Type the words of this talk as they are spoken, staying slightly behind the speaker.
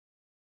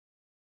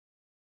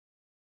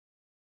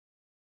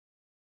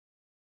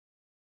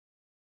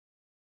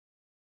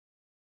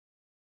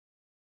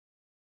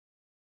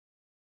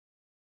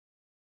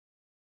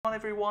on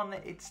everyone,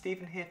 it's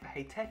Stephen here for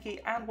Hey Techie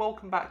and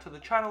welcome back to the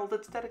channel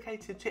that's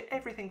dedicated to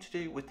everything to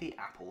do with the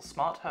Apple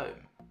smart home.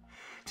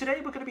 Today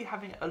we're going to be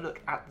having a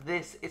look at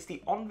this. It's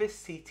the Onvis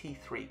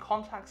CT3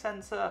 contact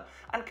sensor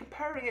and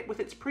comparing it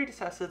with its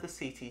predecessor, the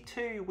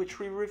CT2, which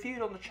we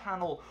reviewed on the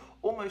channel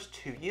almost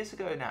 2 years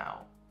ago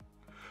now.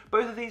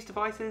 Both of these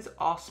devices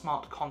are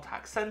smart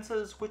contact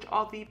sensors, which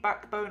are the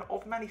backbone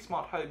of many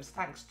smart homes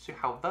thanks to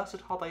how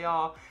versatile they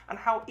are and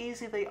how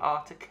easy they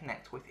are to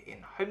connect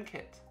within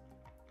HomeKit.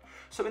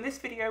 So in this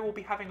video we'll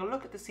be having a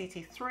look at the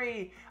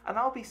CT3 and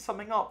I'll be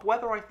summing up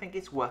whether I think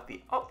it's worth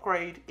the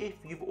upgrade if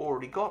you've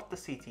already got the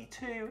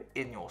CT2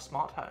 in your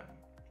smart home.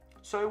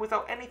 So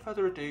without any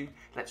further ado,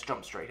 let's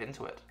jump straight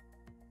into it.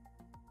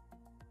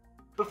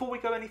 Before we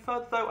go any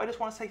further though, I just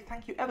want to say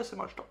thank you ever so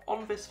much to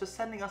Onvis for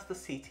sending us the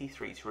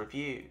CT3 to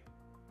review.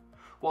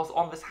 Whilst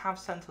Onvis have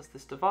sent us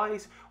this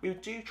device, we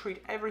do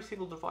treat every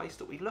single device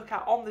that we look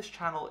at on this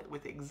channel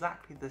with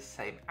exactly the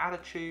same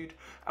attitude,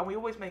 and we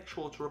always make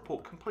sure to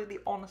report completely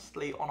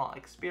honestly on our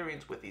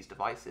experience with these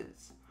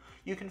devices.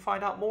 You can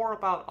find out more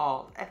about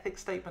our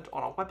ethics statement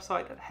on our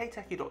website at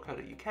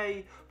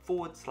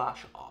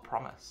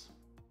heytechie.co.uk/ourpromise.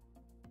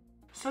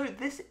 So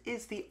this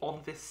is the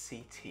Onvis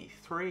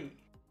CT3.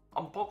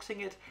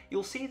 Unboxing it,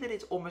 you'll see that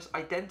it's almost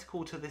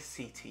identical to the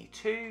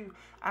CT2,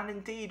 and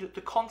indeed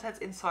the contents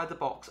inside the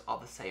box are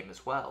the same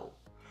as well.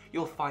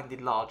 You'll find the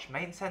large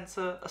main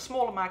sensor, a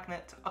smaller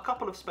magnet, a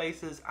couple of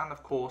spacers, and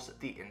of course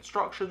the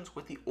instructions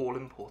with the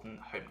all-important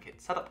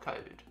HomeKit setup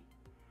code.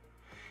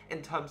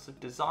 In terms of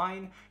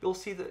design, you'll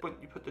see that when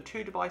you put the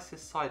two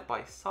devices side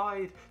by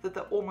side, that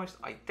they're almost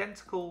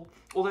identical,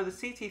 although the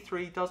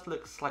CT3 does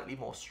look slightly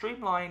more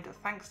streamlined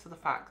thanks to the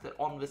fact that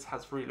Onvis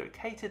has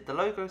relocated the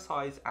logo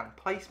size and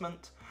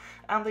placement,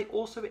 and they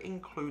also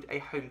include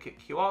a HomeKit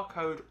QR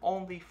code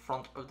on the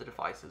front of the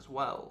device as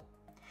well.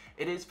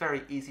 It is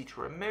very easy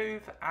to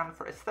remove, and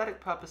for aesthetic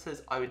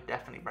purposes I would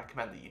definitely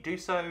recommend that you do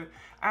so,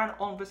 and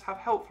Onvis have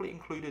helpfully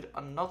included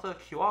another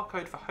QR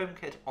code for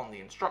HomeKit on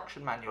the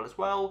instruction manual as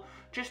well,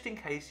 just in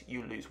case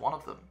you lose one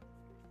of them.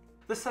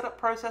 The setup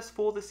process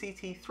for the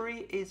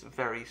CT3 is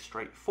very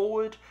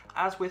straightforward.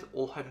 As with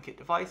all HomeKit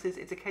devices,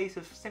 it's a case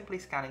of simply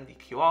scanning the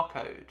QR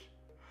code.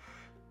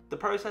 The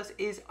process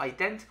is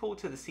identical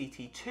to the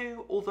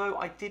CT2, although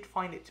I did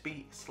find it to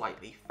be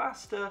slightly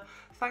faster,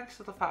 thanks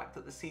to the fact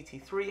that the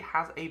CT3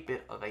 has a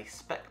bit of a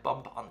spec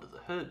bump under the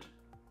hood.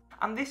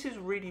 And this is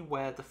really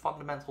where the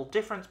fundamental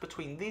difference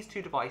between these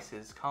two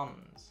devices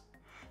comes.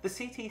 The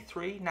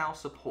CT3 now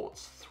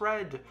supports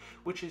Thread,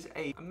 which is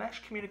a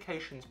mesh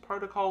communications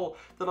protocol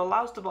that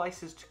allows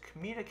devices to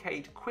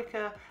communicate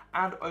quicker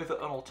and over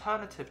an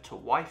alternative to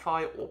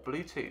Wi-Fi or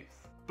Bluetooth.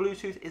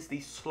 Bluetooth is the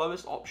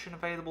slowest option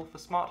available for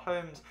smart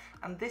homes,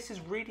 and this is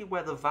really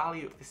where the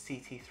value of the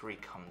CT3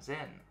 comes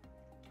in.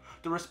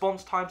 The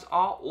response times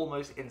are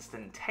almost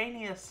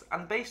instantaneous,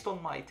 and based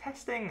on my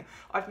testing,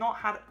 I've not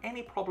had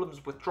any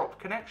problems with dropped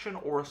connection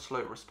or a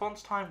slow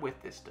response time with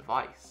this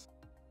device.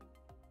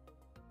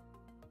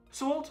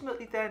 So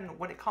ultimately then,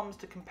 when it comes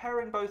to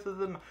comparing both of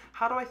them,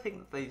 how do I think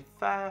that they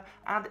fare,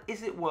 and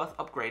is it worth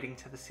upgrading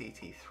to the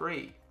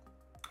CT3?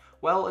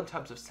 Well, in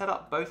terms of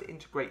setup, both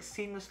integrate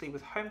seamlessly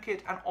with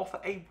HomeKit and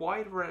offer a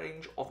wide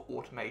range of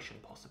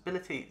automation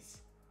possibilities.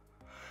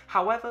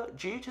 However,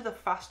 due to the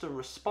faster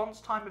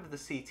response time of the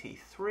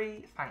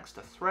CT3, thanks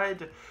to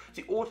Thread,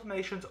 the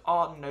automations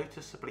are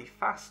noticeably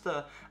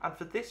faster, and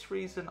for this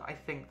reason I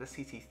think the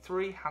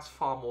CT3 has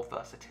far more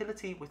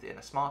versatility within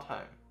a smart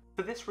home.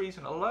 For this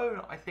reason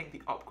alone, I think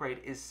the upgrade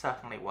is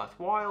certainly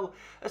worthwhile,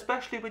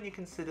 especially when you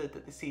consider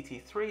that the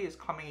CT3 is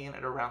coming in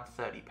at around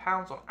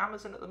 £30 on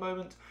Amazon at the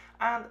moment,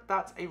 and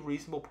that's a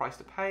reasonable price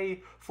to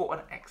pay for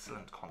an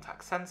excellent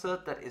contact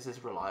sensor that is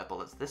as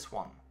reliable as this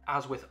one.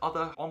 As with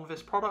other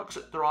Onvis products,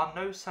 there are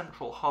no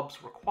central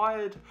hubs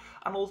required,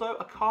 and although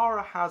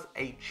Aqara has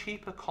a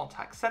cheaper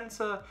contact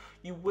sensor,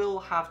 you will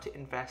have to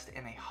invest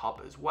in a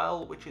hub as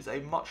well, which is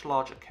a much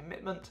larger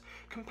commitment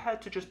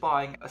compared to just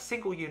buying a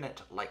single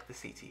unit like the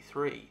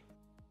CT3.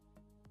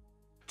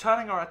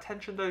 Turning our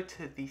attention though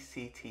to the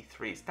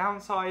CT3's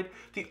downside,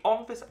 the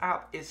Onvis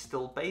app is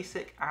still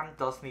basic and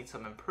does need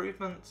some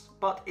improvements,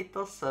 but it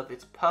does serve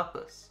its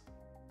purpose.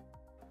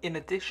 In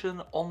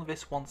addition,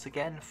 Onvis once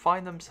again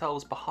find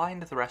themselves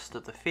behind the rest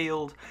of the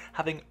field,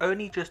 having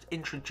only just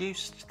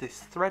introduced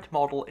this Thread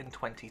model in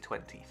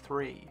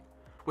 2023.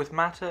 With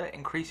Matter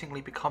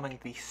increasingly becoming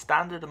the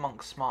standard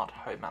amongst smart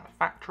home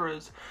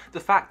manufacturers, the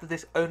fact that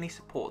this only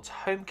supports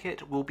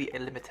HomeKit will be a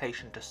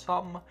limitation to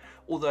some,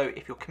 although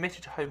if you're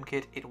committed to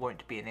HomeKit it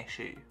won't be an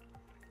issue.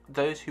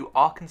 Those who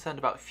are concerned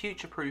about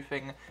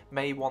future-proofing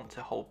may want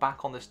to hold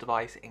back on this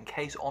device in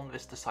case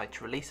Onvis decide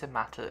to release a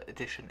Matter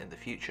edition in the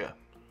future.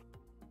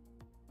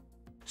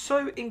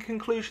 So in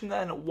conclusion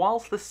then,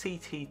 whilst the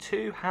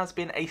CT2 has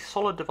been a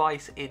solid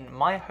device in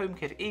my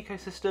HomeKit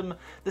ecosystem,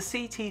 the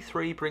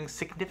CT3 brings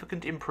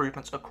significant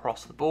improvements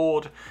across the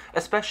board,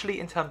 especially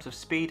in terms of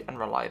speed and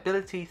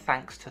reliability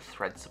thanks to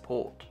Thread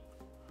support.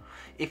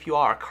 If you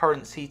are a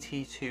current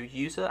CT2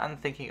 user and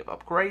thinking of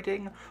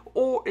upgrading,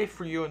 or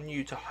if you're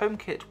new to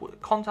HomeKit with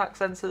contact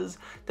sensors,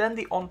 then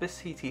the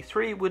Onvis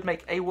CT3 would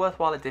make a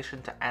worthwhile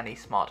addition to any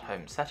smart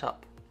home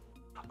setup.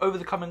 Over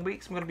the coming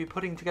weeks, I'm going to be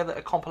putting together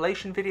a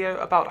compilation video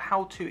about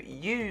how to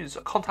use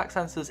contact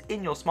sensors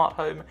in your smart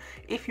home.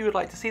 If you would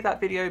like to see that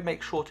video,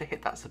 make sure to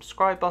hit that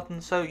subscribe button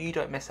so you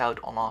don't miss out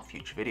on our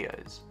future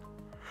videos.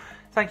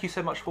 Thank you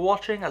so much for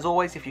watching. As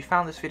always, if you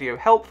found this video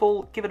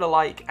helpful, give it a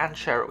like and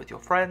share it with your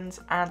friends,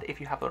 and if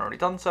you haven't already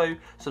done so,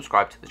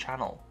 subscribe to the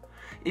channel.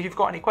 If you've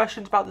got any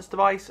questions about this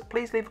device,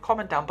 please leave a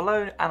comment down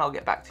below and I'll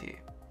get back to you.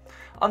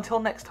 Until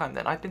next time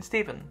then, I've been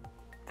Stephen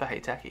for Hey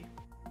Techie.